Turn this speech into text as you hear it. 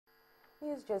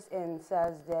News just in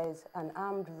says there's an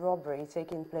armed robbery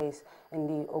taking place in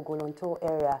the Ogolonto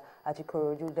area at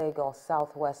Ikorodu, Lagos,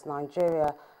 southwest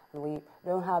Nigeria. And we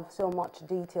don't have so much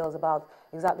details about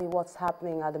exactly what's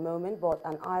happening at the moment, but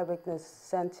an eyewitness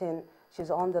sent in,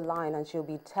 she's on the line and she'll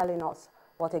be telling us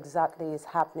what exactly is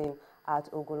happening at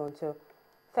Ogolonto.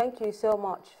 Thank you so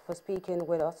much for speaking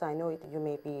with us. I know you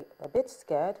may be a bit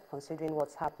scared considering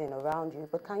what's happening around you,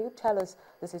 but can you tell us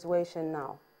the situation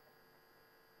now?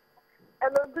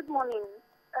 Hello, good morning.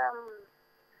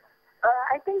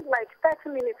 I think like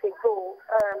 30 minutes ago,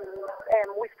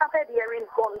 we started hearing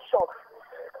gunshots,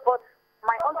 but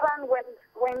my husband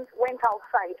went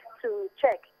outside to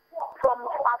check. From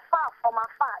afar,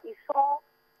 he saw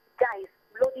guys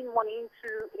loading money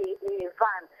into a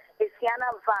van, a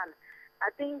Sienna van. I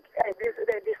think if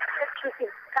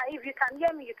you can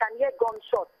hear me, you can hear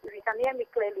gunshots. If you can hear me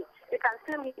clearly, you can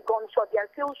still hear gunshots. They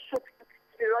are still shooting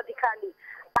periodically.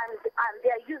 And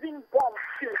they are using bombs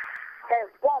too.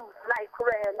 Bombs like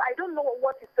I don't know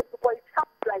what it's, but it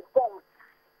sounds like bombs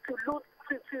to loot,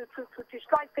 to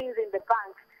destroy things in the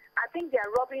bank. I think they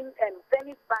are robbing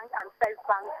Zenith Bank and First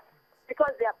Bank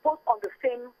because they are both on the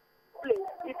same place.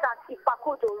 It's at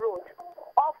Ikorodu Road,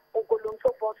 off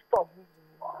Ogolonto bus stop.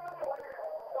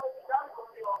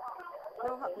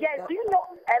 Yes, do you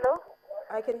know? Hello.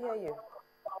 I can hear you.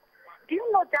 Do you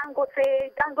know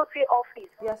Dangote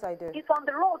office? Yes, I do. It's on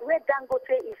the road where Dangote's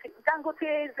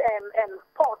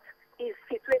port is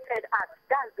situated at.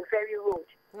 That's the very road.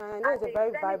 I know it's a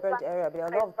very vibrant area, but there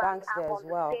are a lot of banks there as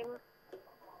well.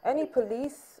 Any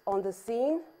police on the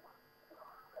scene?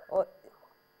 Or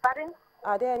Pardon?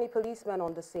 Are there any policemen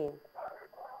on the scene?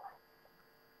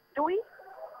 Do we?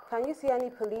 Can you see any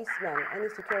policemen, any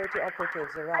security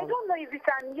operatives around? I don't know if you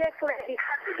can hear clearly.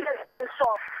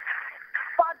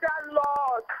 Father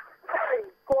Lord, oh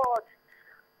God.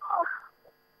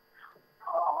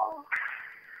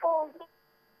 Oh.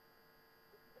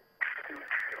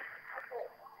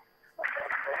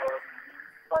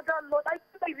 Father Lord, I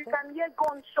don't know if you can hear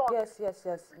gunshots.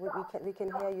 Yes. We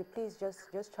can hear you. Please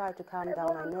just try to calm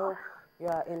down. I know you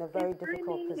are in a very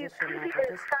difficult position now.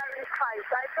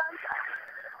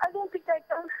 I don't think I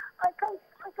can't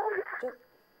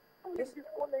this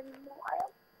one anymore.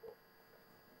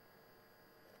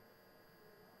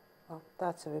 Well,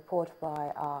 that's a report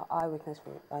by our eyewitness,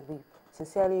 and we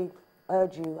sincerely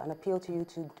urge you and appeal to you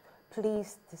to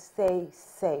please to stay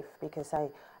safe, because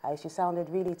she sounded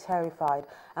really terrified.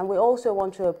 And we also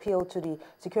want to appeal to the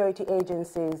security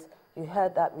agencies. You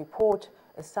heard that report.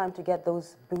 It's time to get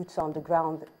those boots on the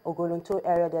ground. Ogolonto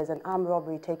area, there's an armed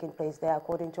robbery taking place there.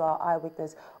 According to our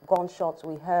eyewitness, gunshots,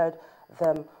 we heard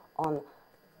them on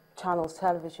channels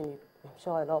television. I'm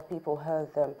sure a lot of people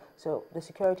heard them. So the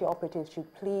security operatives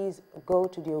should please go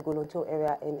to the Ogolonto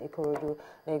area in Ikorodu,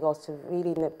 Lagos, to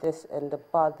really nip this in the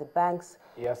bud. The banks.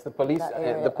 Yes, the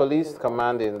police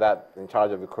command in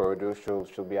charge of Ikorodu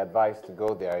should be advised to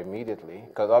go there immediately,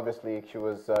 because obviously she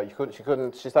was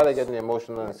she started getting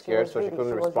emotional and scared, so she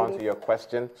couldn't respond to your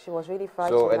question. She was really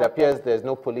frightened. So it appears there's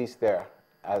no police there,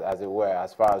 as it were,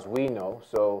 as far as we know.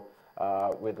 So.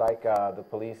 We'd like the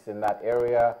police in that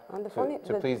area and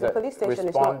to please the police station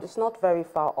respond. It's not very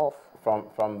far off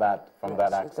from that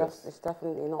access. It's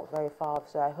definitely not very far off.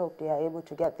 So I hope they are able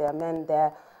to get their men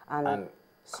there. And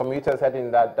commuters heading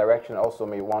in that direction also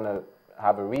may want to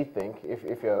have a rethink.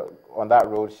 If you're on that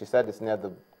road, she said it's near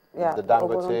the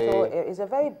Dangote. It's a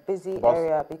very busy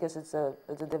area because it's a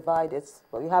divide.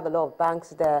 You have a lot of banks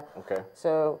there. Okay.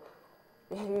 So.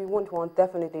 You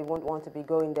definitely won't want to be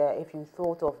going there. If you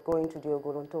thought of going to the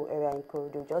Ogolonto area in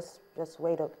Ikorodu, just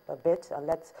wait a bit and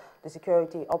let the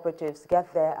security operatives get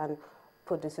there and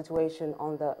put the situation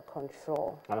under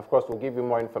control. And of course, we'll give you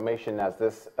more information as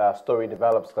this story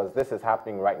develops, because this is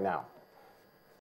happening right now.